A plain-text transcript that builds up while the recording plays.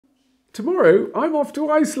Tomorrow I'm off to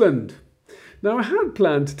Iceland. Now I had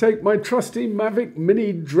planned to take my trusty Mavic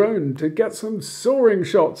Mini drone to get some soaring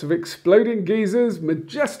shots of exploding geysers,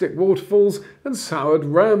 majestic waterfalls and soured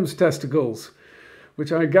ram's testicles,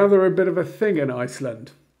 which I gather are a bit of a thing in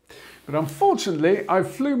Iceland. But unfortunately I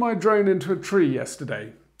flew my drone into a tree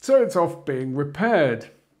yesterday, so it's off being repaired.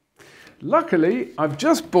 Luckily I've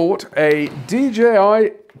just bought a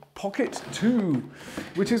DJI Pocket 2,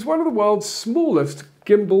 which is one of the world's smallest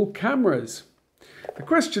gimbal cameras. The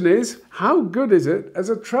question is, how good is it as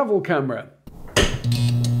a travel camera?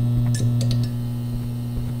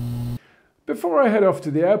 Before I head off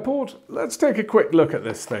to the airport, let's take a quick look at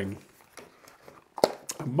this thing.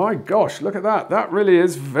 My gosh, look at that. That really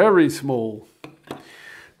is very small.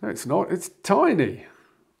 No, it's not. It's tiny.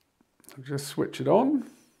 I'll just switch it on.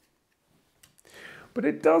 But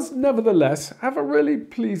it does nevertheless have a really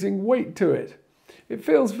pleasing weight to it. It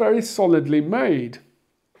feels very solidly made.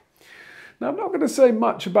 Now, I'm not going to say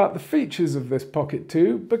much about the features of this Pocket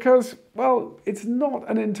 2 because, well, it's not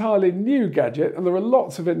an entirely new gadget and there are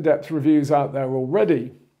lots of in-depth reviews out there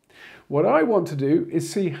already. What I want to do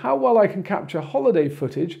is see how well I can capture holiday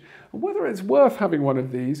footage and whether it's worth having one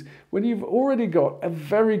of these when you've already got a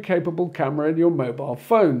very capable camera in your mobile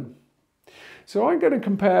phone. So I'm going to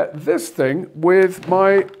compare this thing with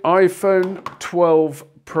my iPhone 12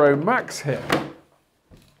 Pro Max here.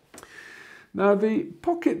 Now the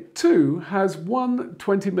Pocket 2 has one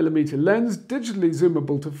 20mm lens, digitally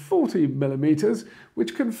zoomable to 40mm,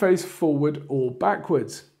 which can face forward or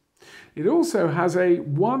backwards. It also has a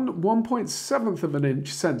 1/1.7 of an inch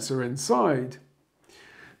sensor inside.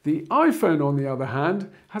 The iPhone, on the other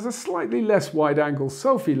hand, has a slightly less wide-angle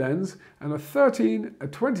selfie lens and a 13, a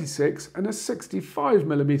 26 and a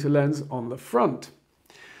 65mm lens on the front.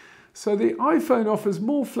 So the iPhone offers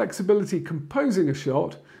more flexibility composing a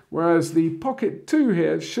shot, whereas the Pocket 2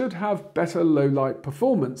 here should have better low-light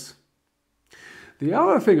performance. The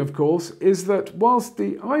other thing, of course, is that whilst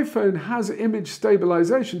the iPhone has image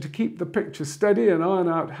stabilization to keep the picture steady and iron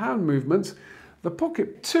out hand movements, the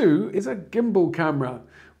Pocket 2 is a gimbal camera,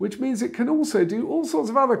 which means it can also do all sorts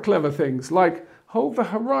of other clever things like hold the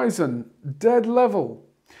horizon dead level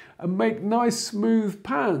and make nice smooth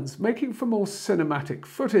pans, making for more cinematic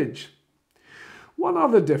footage. One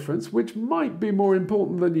other difference, which might be more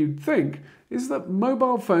important than you'd think, is that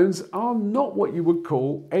mobile phones are not what you would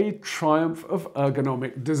call a triumph of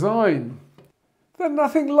ergonomic design. They're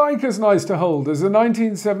nothing like as nice to hold as a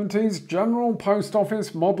 1970s General Post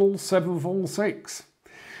Office Model 746.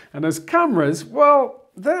 And as cameras, well,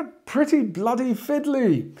 they're pretty bloody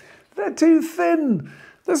fiddly. They're too thin.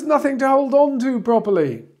 There's nothing to hold on to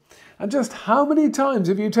properly. And just how many times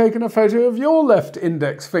have you taken a photo of your left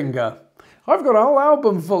index finger? I've got a whole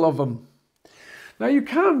album full of them. Now you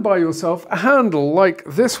can buy yourself a handle like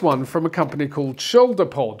this one from a company called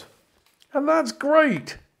ShoulderPod. And that's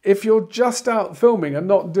great if you're just out filming and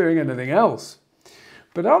not doing anything else.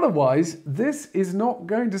 But otherwise, this is not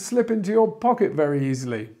going to slip into your pocket very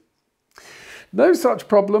easily. No such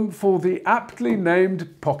problem for the aptly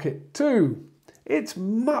named Pocket 2. It's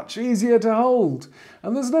much easier to hold,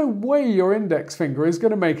 and there's no way your index finger is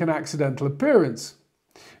going to make an accidental appearance.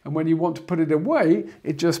 And when you want to put it away,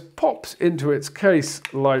 it just pops into its case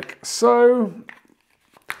like so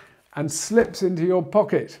and slips into your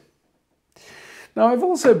pocket. Now I've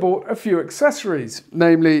also bought a few accessories,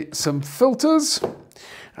 namely some filters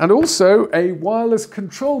and also a wireless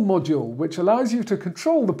control module, which allows you to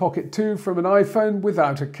control the Pocket 2 from an iPhone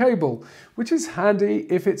without a cable, which is handy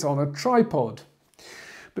if it's on a tripod.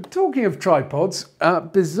 But talking of tripods,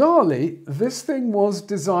 bizarrely, this thing was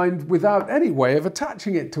designed without any way of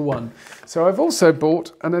attaching it to one. So I've also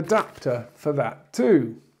bought an adapter for that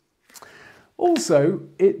too. Also,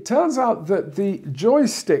 it turns out that the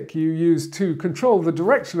joystick you use to control the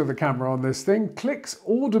direction of the camera on this thing clicks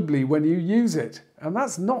audibly when you use it. And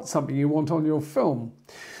that's not something you want on your film.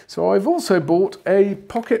 So I've also bought a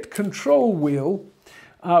pocket control wheel,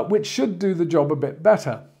 which should do the job a bit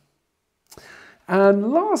better.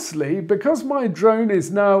 And lastly, because my drone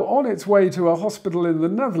is now on its way to a hospital in the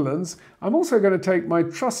Netherlands, I'm also going to take my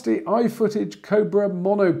trusty iFootage Cobra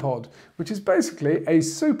monopod, which is basically a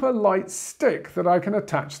super light stick that I can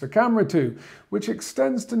attach the camera to, which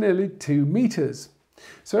extends to nearly 2 meters.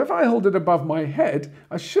 So if I hold it above my head,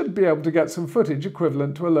 I should be able to get some footage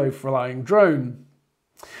equivalent to a low-flying drone.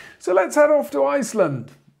 So let's head off to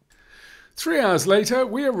Iceland. 3 hours later,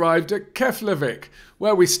 we arrived at Keflavik,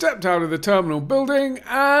 where we stepped out of the terminal building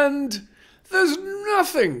and there's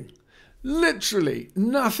nothing, literally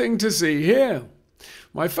nothing to see here.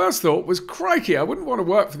 My first thought was, crikey, I wouldn't want to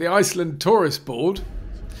work for the Iceland Tourist Board.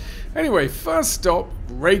 Anyway, first stop,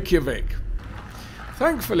 Reykjavik.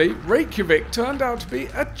 Thankfully, Reykjavik turned out to be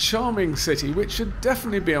a charming city which should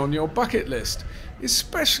definitely be on your bucket list,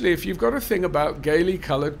 especially if you've got a thing about gaily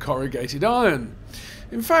coloured corrugated iron.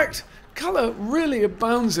 In fact, colour really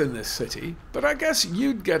abounds in this city, but I guess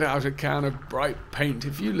you'd get out a can of bright paint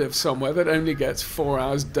if you live somewhere that only gets 4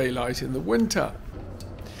 hours daylight in the winter.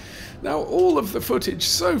 Now, all of the footage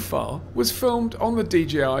so far was filmed on the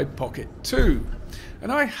DJI Pocket 2,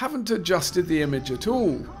 and I haven't adjusted the image at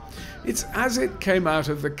all. It's as it came out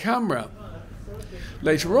of the camera.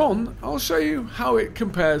 Later on, I'll show you how it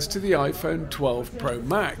compares to the iPhone 12 Pro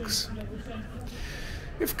Max.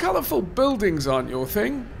 If colourful buildings aren't your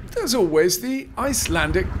thing, there's always the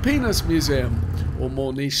Icelandic Penis Museum, or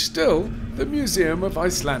more niche still, the Museum of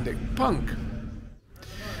Icelandic Punk.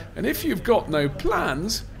 And if you've got no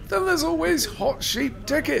plans, then there's always hot sheep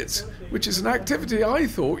tickets, which is an activity I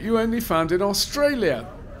thought you only found in Australia.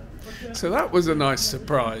 So that was a nice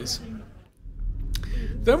surprise.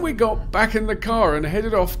 Then we got back in the car and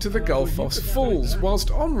headed off to the Gullfoss Falls,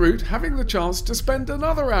 whilst en route having the chance to spend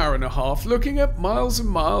another hour and a half looking at miles and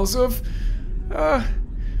miles of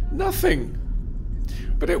nothing.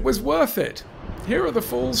 But it was worth it. Here are the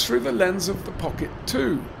falls through the lens of the Pocket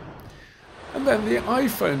 2. And then the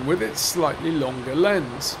iPhone with its slightly longer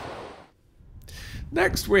lens.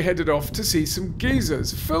 Next we headed off to see some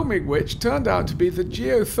geysers, filming which turned out to be the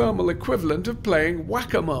geothermal equivalent of playing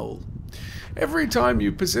whack-a-mole. Every time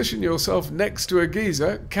you position yourself next to a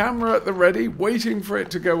geyser, camera at the ready, waiting for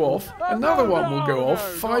it to go off, another one will go off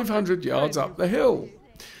 500 yards up the hill.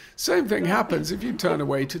 Same thing happens if you turn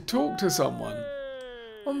away to talk to someone.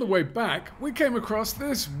 On the way back, we came across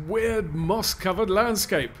this weird moss-covered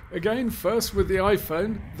landscape. Again, first with the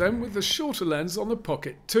iPhone, then with the shorter lens on the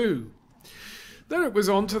Pocket 2. Then it was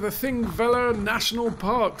on to the Thingvellir National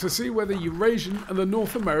Park to see where the Eurasian and the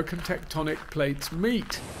North American tectonic plates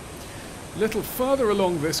meet. A little further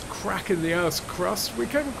along this crack in the Earth's crust, we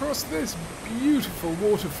came across this beautiful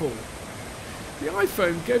waterfall. The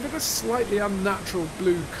iPhone gave it a slightly unnatural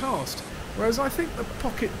blue cast, whereas I think the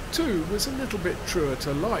Pocket 2 was a little bit truer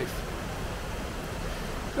to life.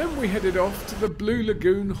 Then we headed off to the Blue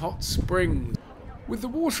Lagoon hot springs. With the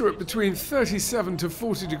water at between 37 to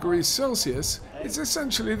 40 degrees Celsius, it's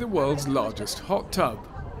essentially the world's largest hot tub.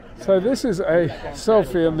 So this is a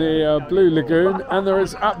selfie in the Blue Lagoon, and there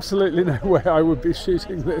is absolutely no way I would be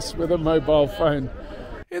shooting this with a mobile phone.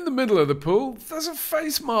 In the middle of the pool, there's a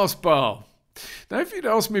face mask bar. Now, if you'd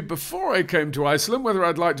asked me before I came to Iceland whether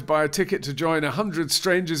I'd like to buy a ticket to join 100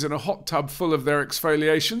 strangers in a hot tub full of their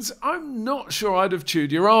exfoliations, I'm not sure I'd have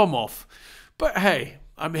chewed your arm off. But hey,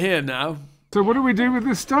 I'm here now. So what do we do with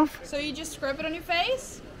this stuff? So you just scrub it on your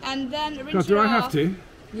face and then rinse it off. Do I have to?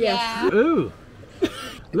 Yeah. Ooh,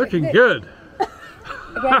 looking good.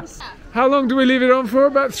 How long do we leave it on for?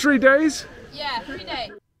 About 3 days? Yeah, 3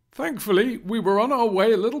 days. Thankfully, we were on our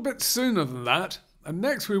way a little bit sooner than that. And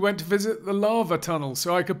next we went to visit the lava tunnel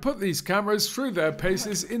so I could put these cameras through their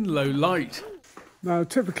paces in low light. Now,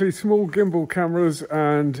 typically small gimbal cameras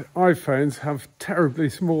and iPhones have terribly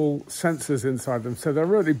small sensors inside them, so they're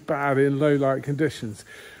really bad in low light conditions.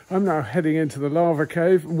 I'm now heading into the lava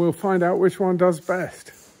cave and we'll find out which one does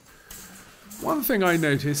best. One thing I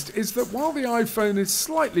noticed is that while the iPhone is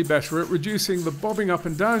slightly better at reducing the bobbing up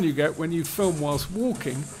and down you get when you film whilst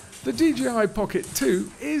walking, the DJI Pocket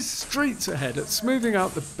 2 is streets ahead at smoothing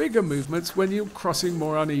out the bigger movements when you're crossing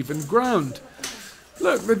more uneven ground.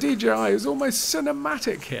 Look, the DJI is almost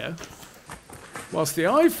cinematic here, whilst the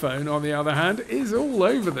iPhone, on the other hand, is all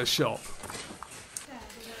over the shop.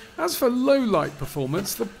 As for low light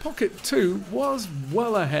performance, the Pocket 2 was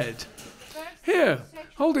well ahead. Here,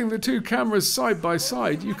 holding the two cameras side by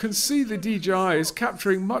side, you can see the DJI is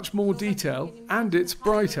capturing much more detail and it's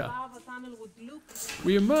brighter.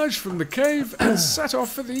 We emerged from the cave and set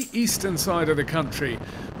off for the eastern side of the country,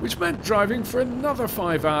 which meant driving for another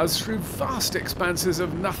 5 hours through vast expanses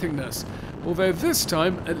of nothingness, although this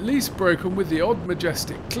time at least broken with the odd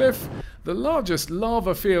majestic cliff, the largest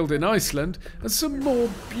lava field in Iceland, and some more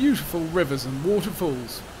beautiful rivers and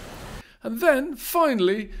waterfalls. And then,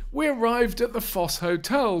 finally, we arrived at the Foss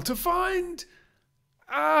Hotel to find...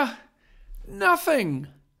 nothing.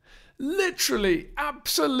 Literally,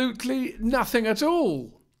 absolutely nothing at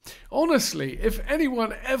all. Honestly, if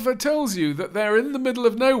anyone ever tells you that they're in the middle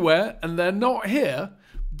of nowhere and they're not here,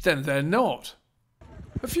 then they're not.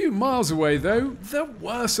 A few miles away, though, there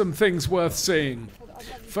were some things worth seeing.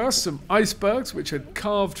 First, some icebergs which had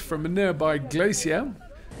carved from a nearby glacier.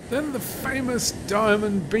 Then the famous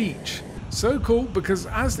Diamond Beach, So called because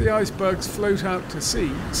as the icebergs float out to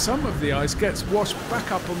sea, some of the ice gets washed back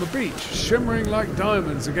up on the beach, shimmering like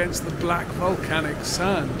diamonds against the black volcanic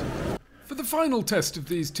sand. For the final test of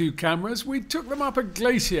these two cameras, we took them up a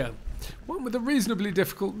glacier, one with a reasonably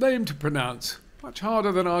difficult name to pronounce, much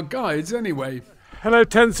harder than our guides anyway. Hello,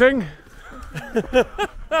 Tenzing.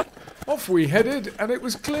 Off we headed, and it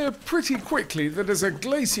was clear pretty quickly that as a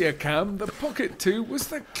glacier cam, the Pocket 2 was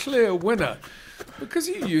the clear winner, because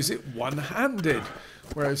you use it one-handed,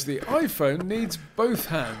 whereas the iPhone needs both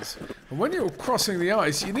hands. And when you're crossing the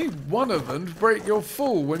ice, you need one of them to break your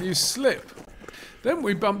fall when you slip. Then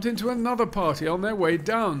we bumped into another party on their way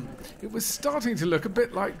down. It was starting to look a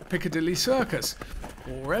bit like Piccadilly Circus,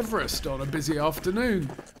 or Everest on a busy afternoon.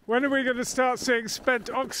 When are we going to start seeing spent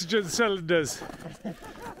oxygen cylinders?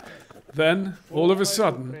 Then, all of a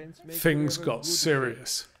sudden, things got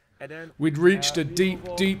serious. We'd reached a deep,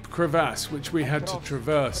 deep crevasse which we had to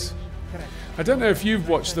traverse. I don't know if you've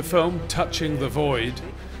watched the film Touching the Void,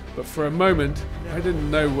 but for a moment, I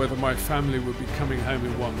didn't know whether my family would be coming home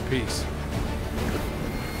in one piece.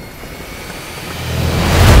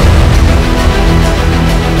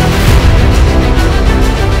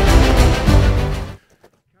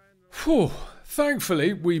 Whew.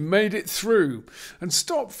 Thankfully, we made it through and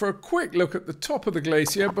stopped for a quick look at the top of the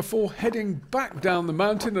glacier before heading back down the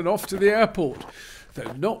mountain and off to the airport,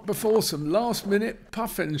 though not before some last-minute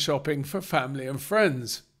puffin shopping for family and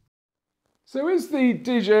friends. So is the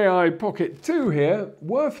DJI Pocket 2 here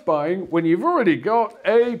worth buying when you've already got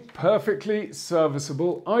a perfectly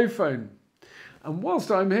serviceable iPhone? And whilst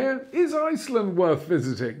I'm here, is Iceland worth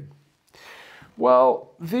visiting?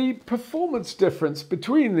 Well, the performance difference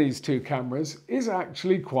between these two cameras is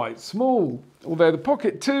actually quite small, although the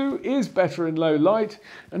Pocket 2 is better in low light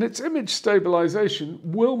and its image stabilization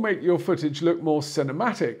will make your footage look more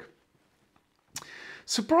cinematic.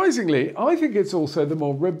 Surprisingly, I think it's also the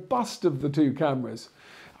more robust of the two cameras.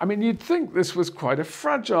 I mean, you'd think this was quite a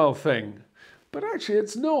fragile thing, but actually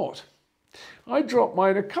it's not. I dropped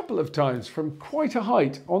mine a couple of times from quite a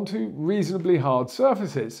height onto reasonably hard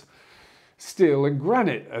surfaces. Steel and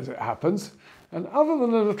granite as it happens, and other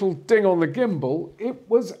than a little ding on the gimbal, it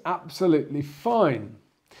was absolutely fine.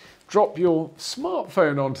 Drop your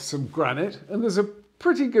smartphone onto some granite and there's a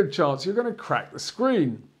pretty good chance you're going to crack the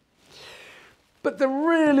screen. But the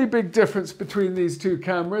really big difference between these two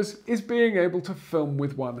cameras is being able to film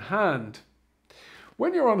with one hand.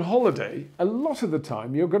 When you're on holiday, a lot of the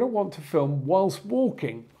time you're going to want to film whilst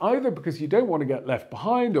walking, either because you don't want to get left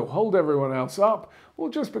behind or hold everyone else up, or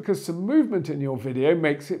just because some movement in your video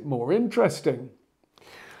makes it more interesting.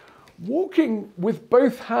 Walking with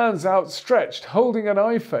both hands outstretched holding an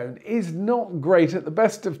iPhone is not great at the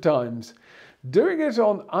best of times. Doing it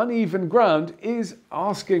on uneven ground is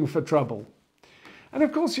asking for trouble. And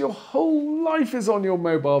of course your whole life is on your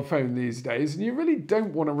mobile phone these days and you really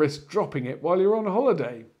don't want to risk dropping it while you're on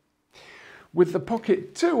holiday. With the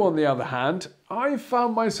Pocket 2 on the other hand, I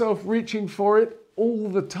found myself reaching for it all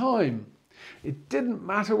the time. It didn't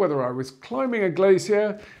matter whether I was climbing a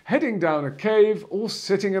glacier, heading down a cave or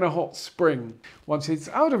sitting in a hot spring. Once it's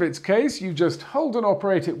out of its case, you just hold and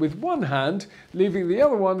operate it with one hand, leaving the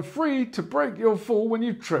other one free to break your fall when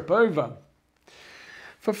you trip over.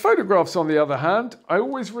 For photographs, on the other hand, I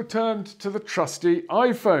always returned to the trusty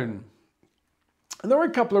iPhone. And there are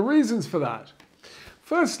a couple of reasons for that.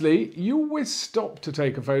 Firstly, you always stop to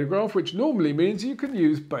take a photograph, which normally means you can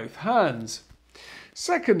use both hands.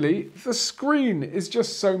 Secondly, the screen is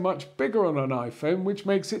just so much bigger on an iPhone, which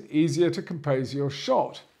makes it easier to compose your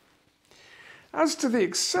shot. As to the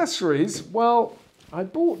accessories, well, I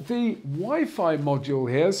bought the Wi-Fi module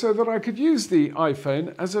here so that I could use the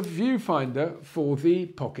iPhone as a viewfinder for the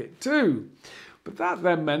Pocket 2. But that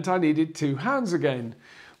then meant I needed two hands again,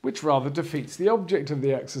 which rather defeats the object of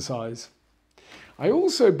the exercise. I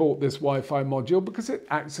also bought this Wi-Fi module because it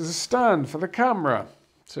acts as a stand for the camera.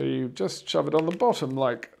 So you just shove it on the bottom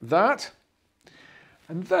like that.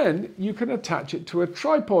 And then you can attach it to a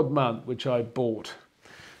tripod mount, which I bought.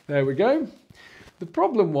 There we go. The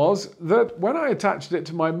problem was that when I attached it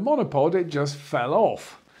to my monopod, it just fell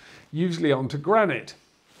off, usually onto granite.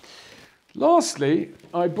 Lastly,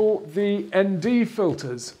 I bought the ND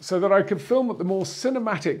filters so that I could film at the more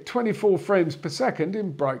cinematic 24 frames per second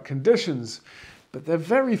in bright conditions. But they're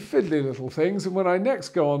very fiddly little things, and when I next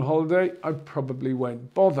go on holiday, I probably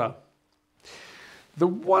won't bother. The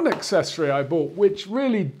one accessory I bought which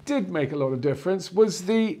really did make a lot of difference was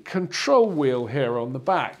the control wheel here on the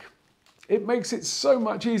back. It makes it so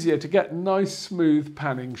much easier to get nice, smooth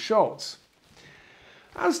panning shots.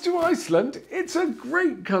 As to Iceland, it's a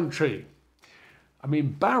great country. I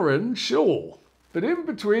mean, barren, sure, But in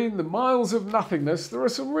between the miles of nothingness, there are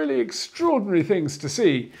some really extraordinary things to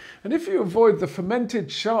see. And if you avoid the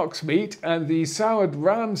fermented shark's meat and the soured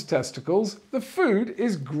ram's testicles, the food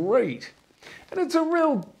is great. And it's a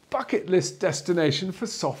real bucket list destination for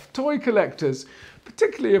soft toy collectors,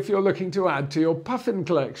 particularly if you're looking to add to your puffin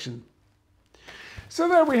collection. So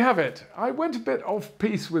there we have it. I went a bit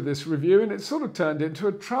off-piste with this review and it sort of turned into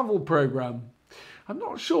a travel programme. I'm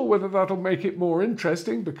not sure whether that'll make it more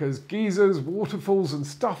interesting because geysers, waterfalls and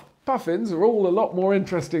stuffed puffins are all a lot more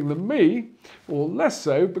interesting than me, or less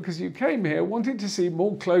so because you came here wanting to see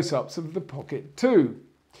more close-ups of the Pocket too.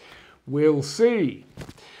 We'll see.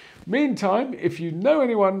 Meantime, if you know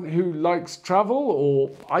anyone who likes travel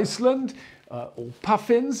or Iceland or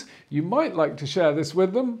puffins, you might like to share this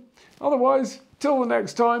with them. Otherwise, till the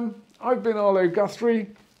next time, I've been Arlo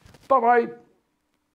Guthrie. Bye-bye.